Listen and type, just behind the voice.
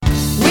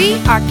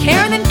are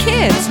Karen and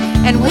Kids,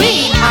 and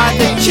we are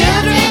the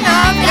children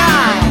of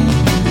God.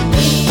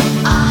 We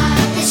are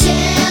the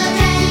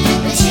children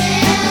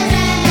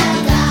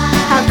of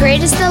God. How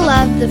great is the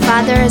love the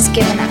Father has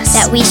given us,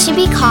 That we should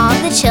be called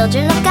the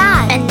children of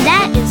God. and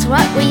that is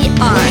what we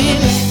are. We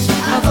lift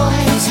our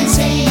voice and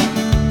sing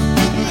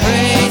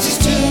praises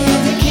to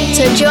the King.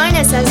 So join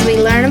us as we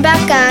learn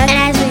about God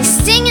and as we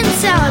sing and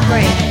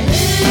celebrate.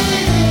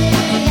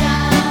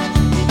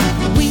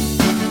 We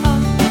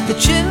are the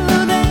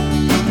children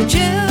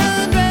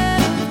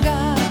of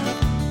God.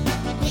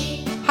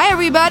 Hi,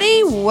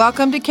 everybody.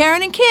 Welcome to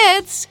Karen and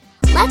Kids.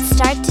 Let's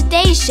start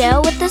today's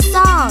show with a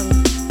song.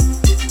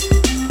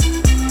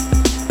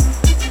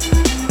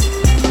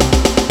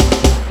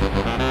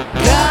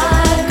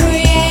 God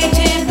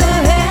created the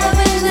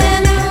heavens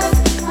and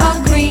earth, all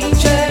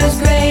creatures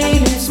great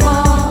and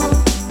small.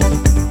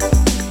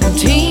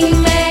 He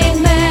made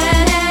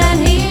man and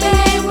he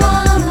made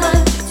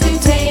woman to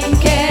take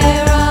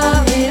care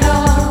of it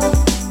all.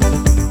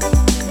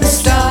 The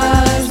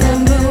stars, the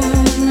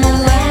moon, the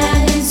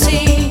land and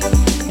sea,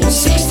 in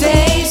 6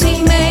 days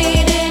he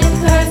made it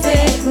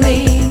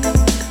perfectly.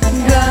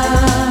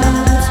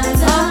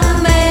 God's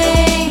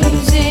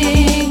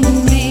amazing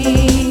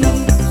deeds.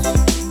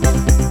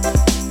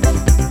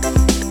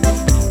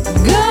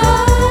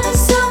 God's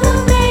so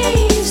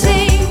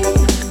amazing,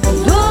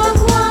 look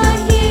what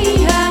He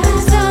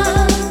has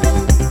done.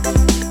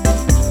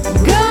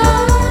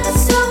 God's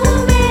so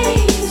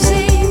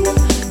amazing,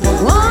 the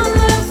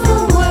wonderful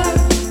work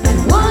and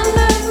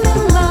wonderful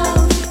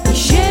love He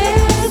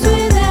shares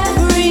with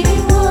everyone.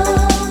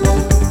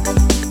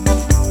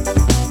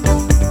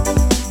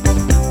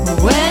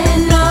 When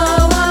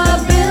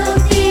Noah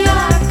built the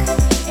ark,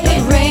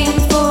 it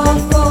rained for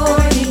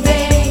 40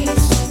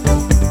 days.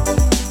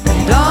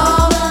 And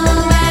all the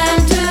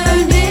land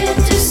turned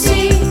into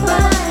sea,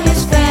 but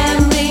his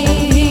family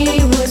he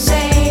would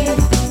save.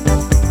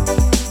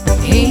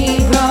 He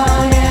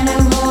brought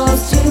animals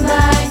 2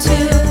 by 2.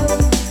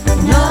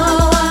 No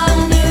one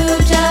knew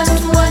just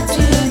what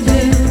to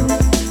do.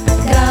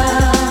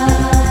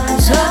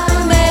 God's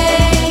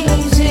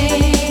amazing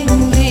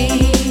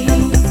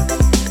deeds.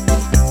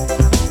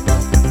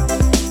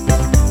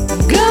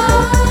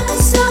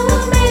 God's so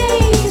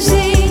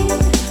amazing,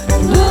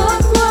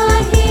 look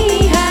what He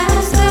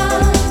has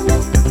done.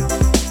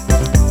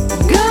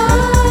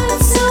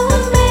 God's so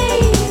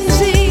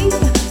amazing,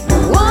 the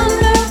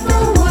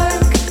wonderful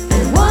work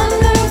and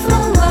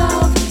wonderful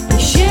love He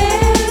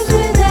shares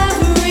with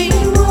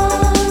everyone.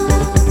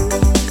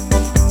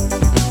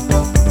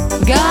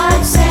 God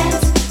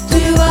sent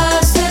to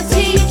us a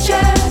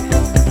teacher,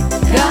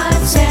 God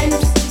sent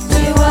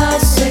to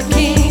us a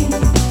King,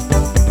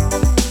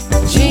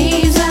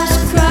 Jesus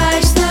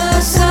Christ,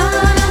 the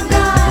Son of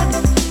God.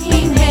 He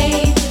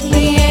made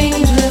the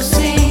angels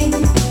sing.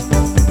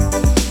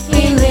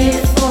 He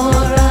lived for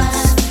us,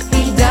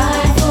 He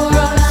died for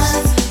us,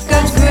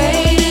 God's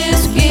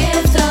greatest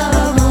gift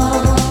of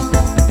all.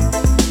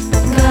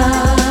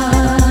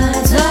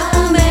 God's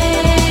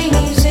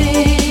amazing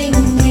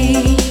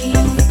deeds.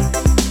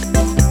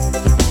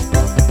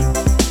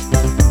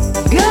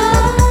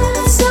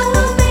 God's so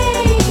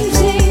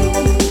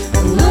amazing,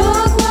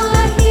 look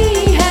what He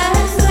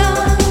has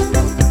done.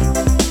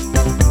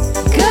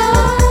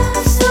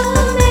 God's so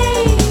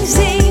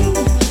amazing,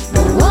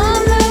 the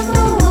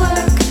wonderful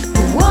work,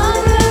 the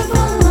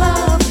wonderful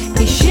love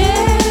He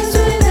shares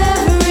with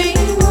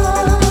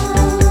everyone.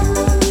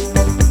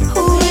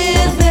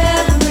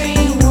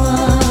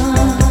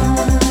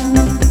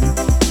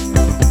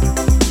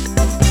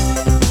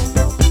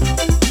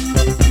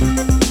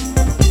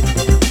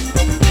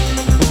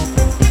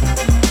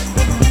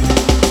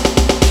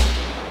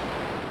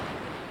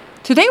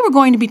 Today we're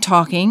going to be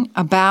talking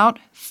about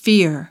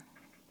fear.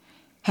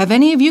 Have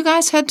any of you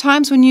guys had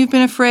times when you've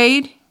been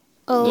afraid?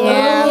 Oh,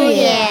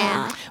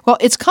 yeah. Well,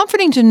 it's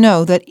comforting to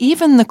know that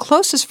even the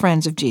closest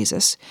friends of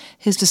Jesus,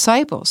 His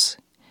disciples,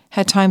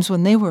 had times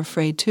when they were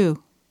afraid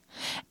too.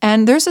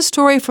 And there's a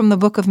story from the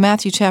book of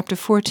Matthew chapter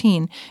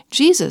 14.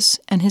 Jesus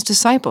and His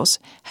disciples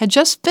had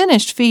just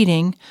finished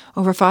feeding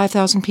over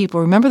 5,000 people.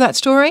 Remember that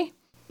story?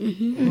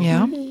 Mm-hmm.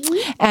 Yeah.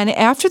 And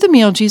after the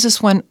meal, Jesus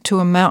went to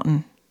a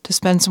mountain to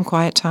spend some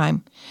quiet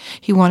time.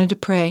 He wanted to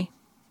pray.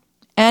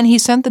 And He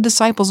sent the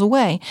disciples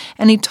away,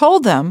 and He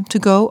told them to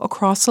go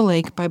across the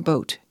lake by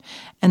boat,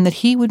 and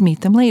that He would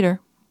meet them later.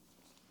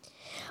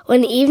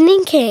 When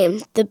evening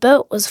came, the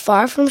boat was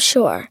far from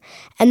shore,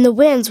 and the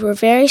winds were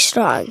very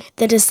strong.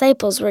 The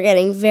disciples were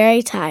getting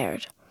very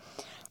tired.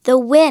 The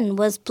wind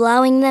was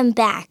blowing them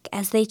back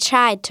as they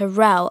tried to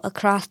row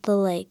across the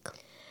lake.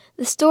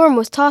 The storm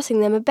was tossing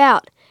them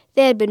about.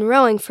 They had been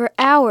rowing for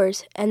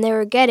hours, and they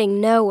were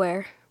getting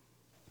nowhere.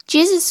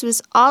 Jesus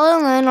was all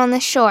alone on the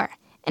shore,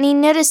 and He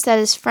noticed that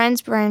His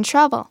friends were in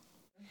trouble.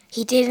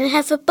 He didn't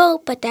have a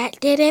boat, but that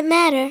didn't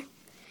matter.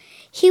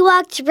 He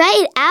walked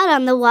right out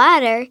on the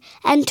water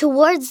and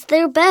towards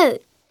their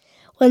boat.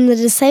 When the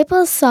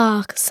disciples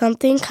saw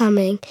something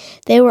coming,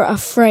 they were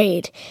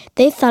afraid.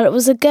 They thought it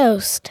was a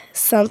ghost,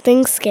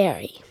 something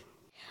scary.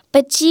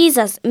 But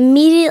Jesus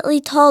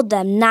immediately told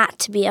them not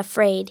to be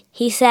afraid.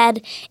 He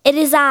said, "It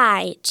is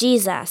I,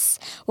 Jesus."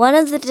 One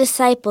of the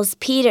disciples,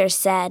 Peter,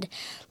 said,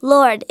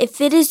 "Lord,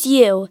 if it is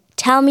you,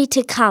 tell me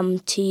to come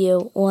to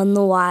you on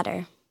the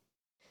water."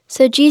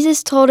 So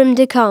Jesus told him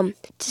to come,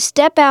 to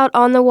step out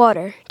on the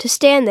water, to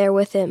stand there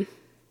with him.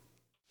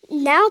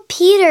 Now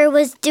Peter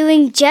was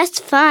doing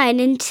just fine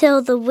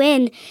until the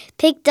wind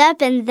picked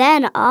up, and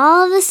then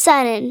all of a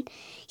sudden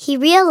he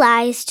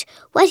realized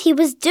what he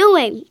was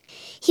doing.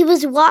 He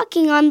was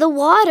walking on the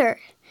water,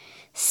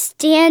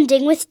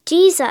 standing with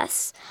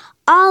Jesus.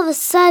 All of a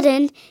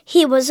sudden,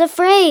 he was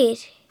afraid.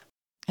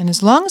 And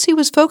as long as he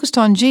was focused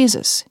on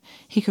Jesus,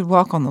 he could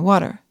walk on the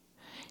water.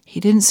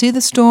 He didn't see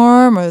the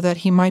storm or that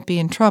he might be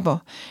in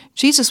trouble.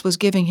 Jesus was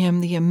giving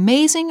him the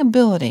amazing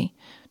ability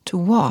to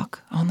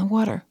walk on the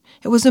water.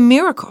 It was a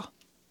miracle.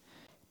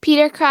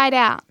 Peter cried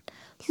out,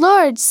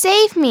 "Lord,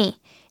 save me!"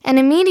 And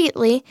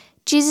immediately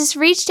Jesus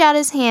reached out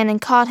his hand and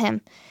caught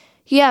him.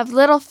 "You have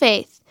little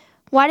faith.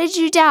 Why did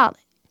you doubt?"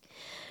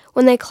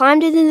 When they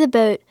climbed into the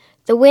boat,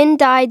 the wind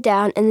died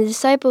down, and the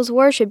disciples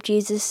worshipped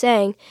Jesus,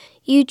 saying,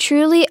 "You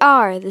truly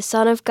are the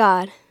Son of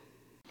God."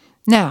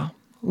 Now,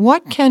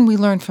 what can we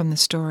learn from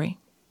this story?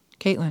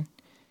 Caitlin.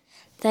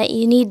 That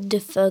you need to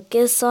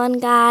focus on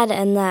God,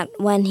 and that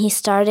when he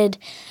started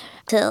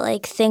to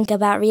think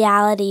about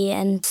reality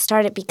and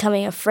started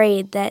becoming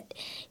afraid, that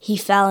he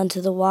fell into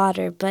the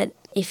water. But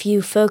if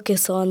you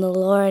focus on the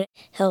Lord,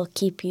 he'll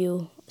keep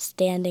you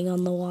standing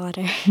on the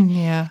water.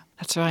 Yeah,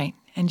 that's right.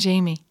 And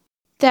Jamie?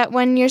 That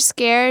when you're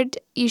scared,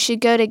 you should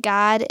go to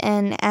God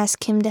and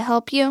ask him to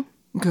help you.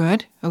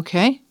 Good.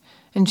 Okay.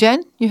 And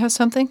Jen, you have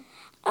something?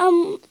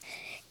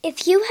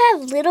 If you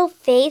have little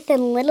faith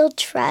and little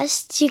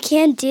trust, you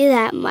can't do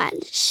that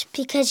much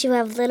because you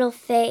have little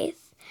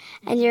faith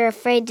and you're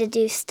afraid to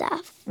do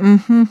stuff.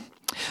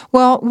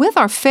 Well, with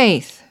our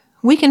faith,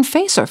 we can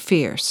face our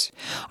fears.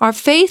 Our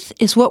faith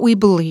is what we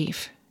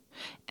believe.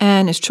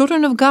 And as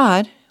children of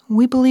God,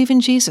 we believe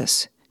in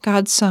Jesus,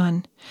 God's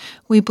Son.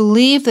 We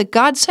believe that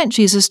God sent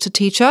Jesus to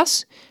teach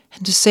us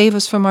and to save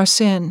us from our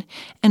sin.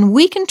 And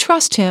we can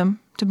trust him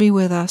to be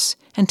with us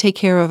and take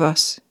care of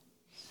us.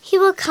 He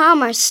will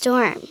calm our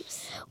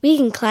storms. We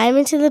can climb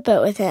into the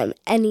boat with him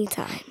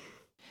anytime.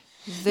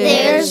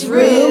 There's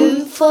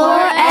room for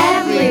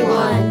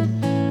everyone.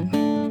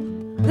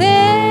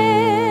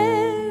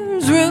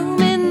 There's room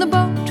in the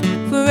boat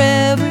for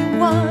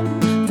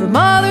everyone, for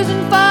mothers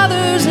and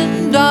fathers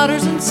and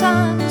daughters and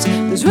sons.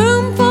 There's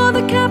room for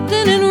the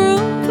captain and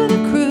room for the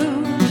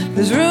crew.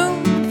 There's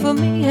room for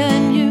me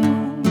and you.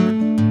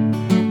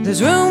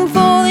 There's room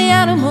for the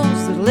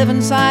animals that live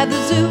inside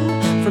the zoo,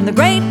 from the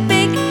great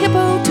big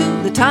hippo to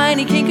the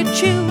tiny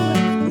kinkajou.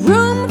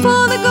 Room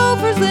for the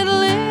gophers that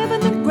live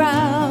in the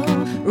ground.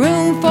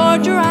 Room for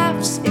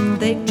giraffes if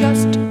they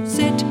just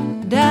sit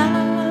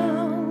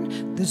down.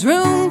 There's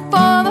room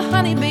for the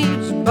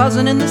honeybees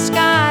buzzing in the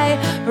sky.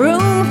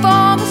 Room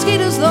for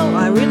mosquitoes, though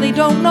I really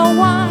don't know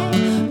why.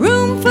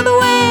 Room for the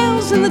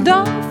whales and the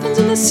dolphins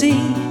in the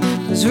sea.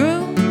 There's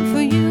room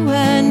for you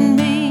and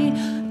me.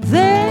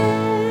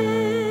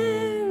 There's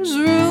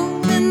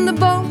room in the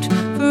boat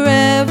for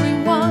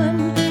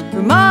everyone,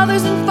 for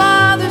mothers and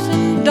fathers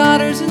and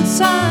daughters and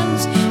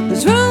sons.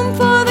 There's room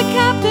for the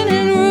captain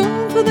and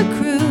room for the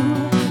crew.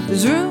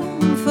 There's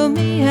room for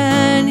me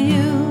and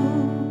you.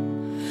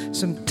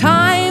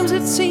 Sometimes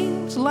it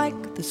seems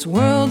like this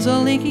world's a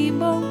leaky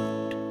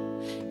boat.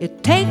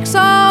 It takes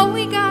all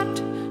we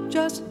got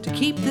just to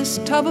keep this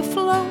tub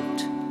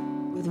afloat.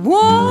 With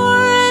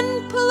war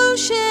and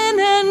pollution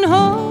and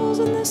holes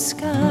in the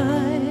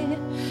sky,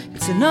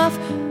 it's enough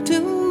to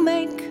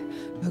make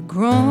a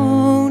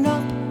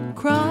grown-up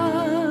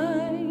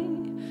cry.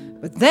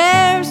 But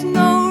there's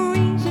no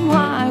reason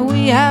why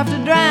we have to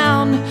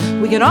drown.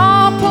 We can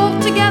all pull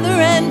together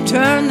and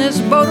turn this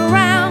boat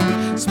around.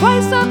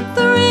 Spice up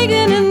the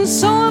rigging and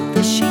sew up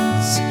the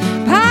sheets.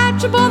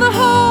 Patch up all the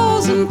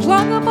holes and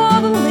plug up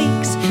all the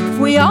leaks. If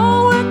we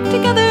all work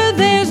together,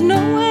 there's no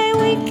way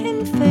we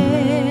can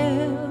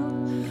fail.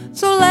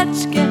 So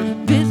let's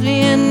get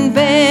busy and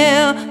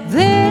bail.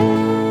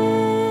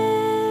 There's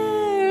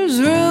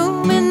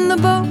room in the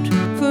boat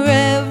for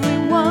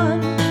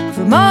everyone,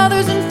 for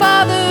mothers and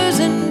fathers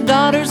and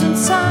daughters and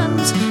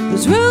sons.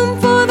 There's room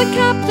for the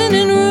captain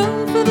and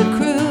room for the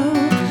crew.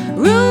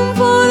 Room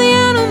for the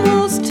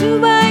animals 2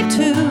 by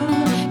 2.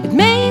 It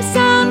may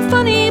sound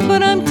funny,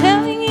 but I'm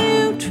telling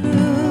you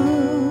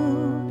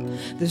true.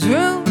 There's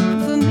room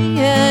for me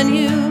and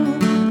you.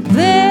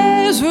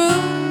 There's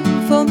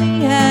room for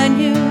me and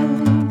you.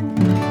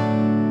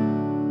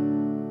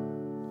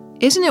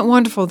 Isn't it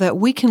wonderful that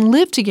we can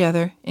live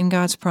together in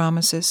God's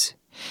promises?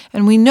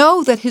 And we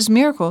know that his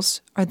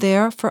miracles are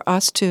there for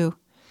us too.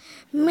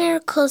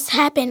 Miracles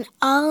happen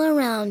all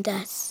around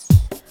us.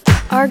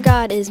 Our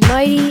God is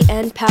mighty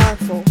and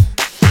powerful.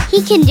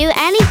 He can do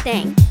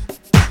anything.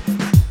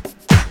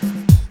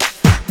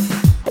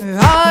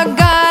 Our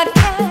God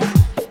can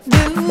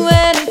do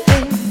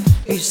anything.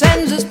 He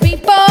sends us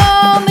people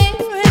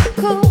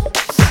miracles,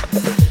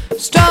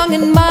 strong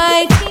and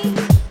mighty,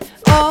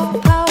 all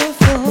powerful.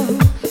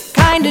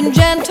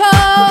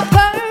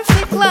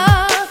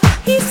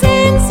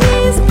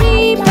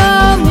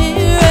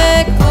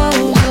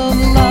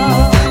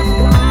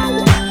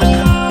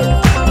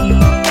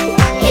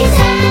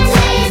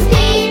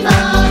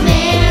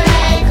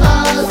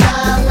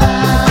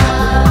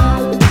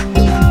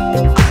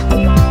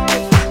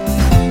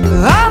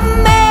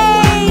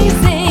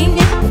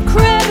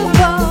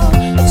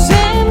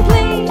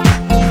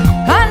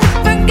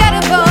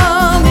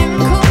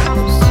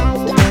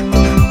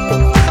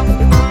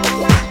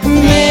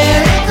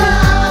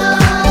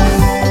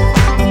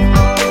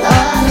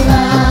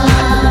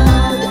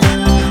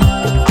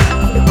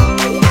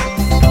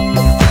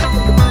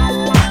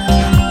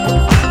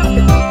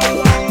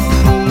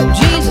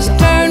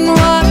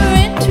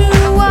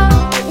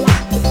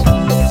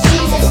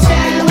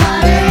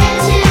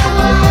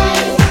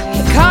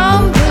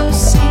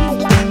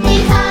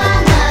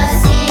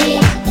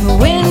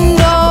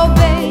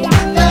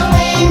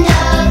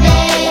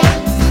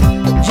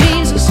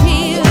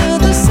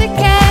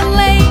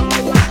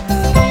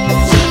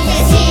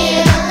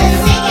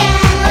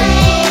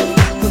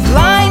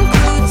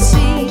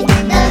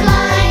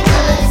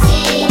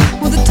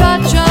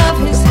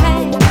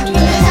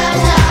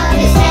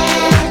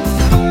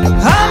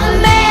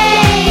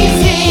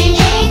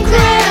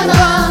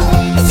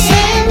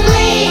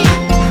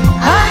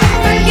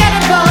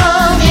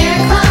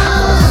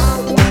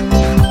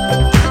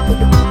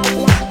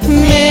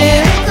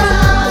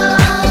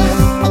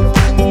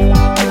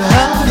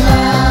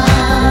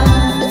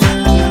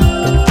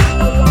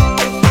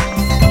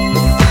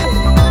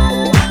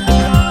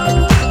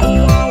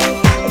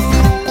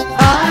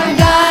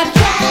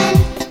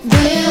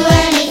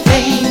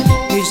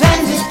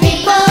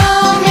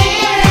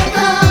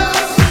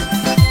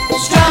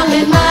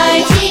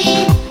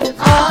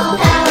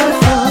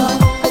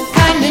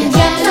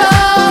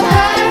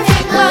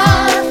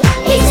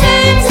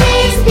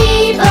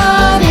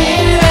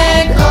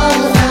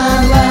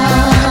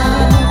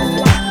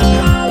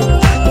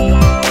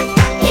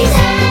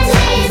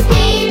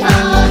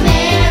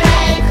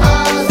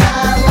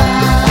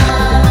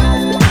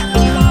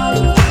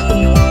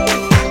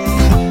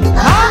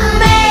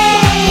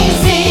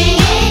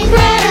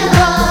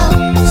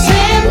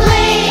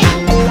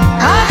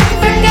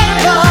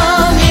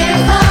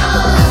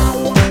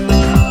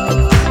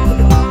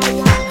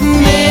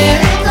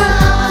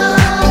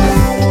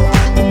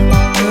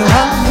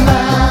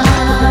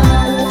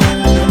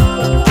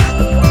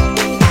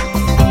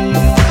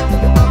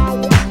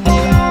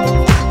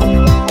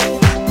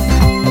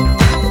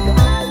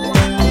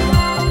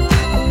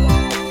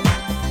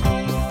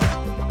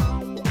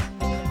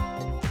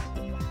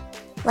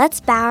 Let's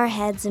bow our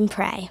heads and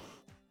pray.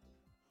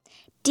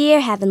 Dear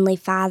Heavenly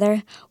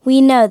Father,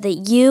 we know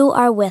that you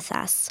are with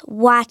us,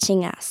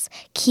 watching us,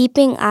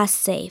 keeping us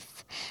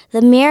safe.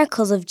 The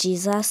miracles of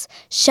Jesus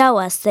show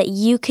us that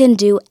you can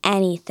do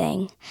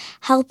anything.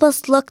 Help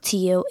us look to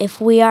you if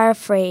we are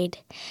afraid.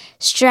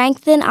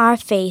 Strengthen our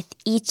faith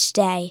each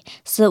day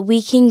so that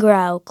we can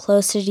grow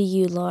closer to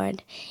you,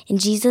 Lord. In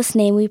Jesus'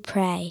 name we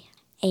pray.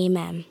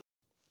 Amen.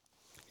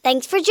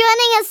 Thanks for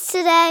joining us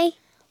today.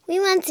 We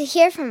want to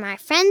hear from our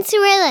friends who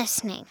are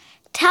listening.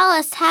 Tell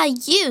us how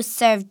you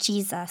serve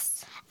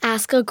Jesus.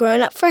 Ask a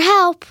grown-up for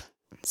help.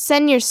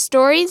 Send your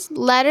stories,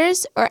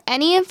 letters, or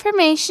any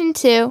information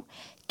to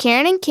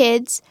Karen and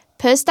Kids,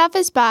 Post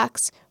Office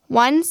Box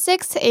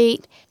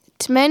 168,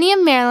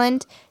 Timonium,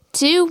 Maryland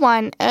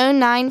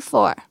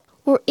 21094.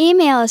 Or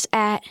email us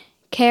at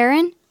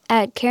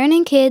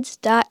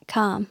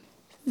karen@karenandkids.com.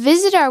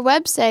 Visit our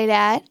website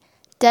at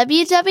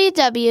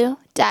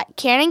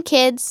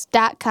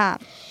www.karenandkids.com.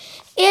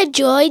 And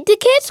join the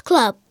Kids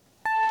Club.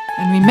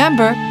 And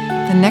remember,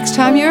 the next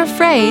time you're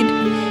afraid,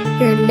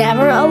 You're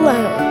never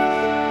alone.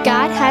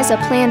 God has a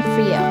plan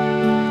for you.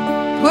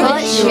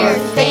 put your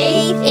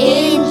faith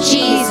in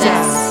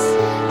Jesus.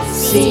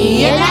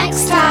 See you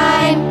next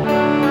time.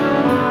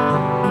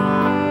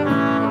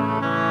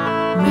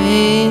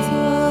 May the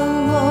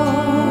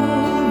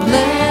Lord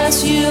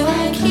bless you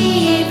and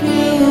keep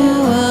you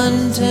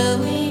until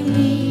we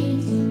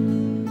meet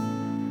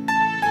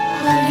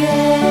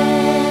again.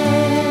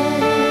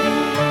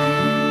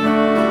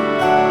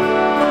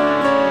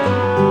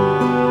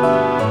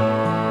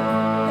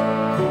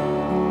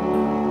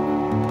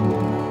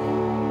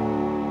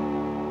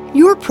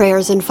 Your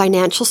prayers and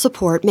financial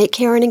support make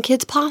Karen and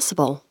Kids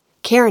possible.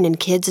 Karen and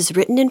Kids is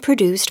written and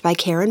produced by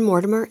Karen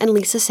Mortimer and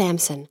Lisa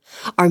Sampson.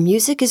 Our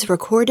music is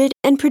recorded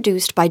and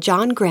produced by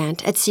John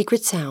Grant at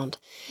Secret Sound.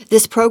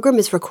 This program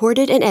is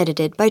recorded and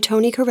edited by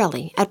Tony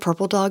Corelli at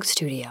Purple Dog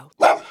Studio.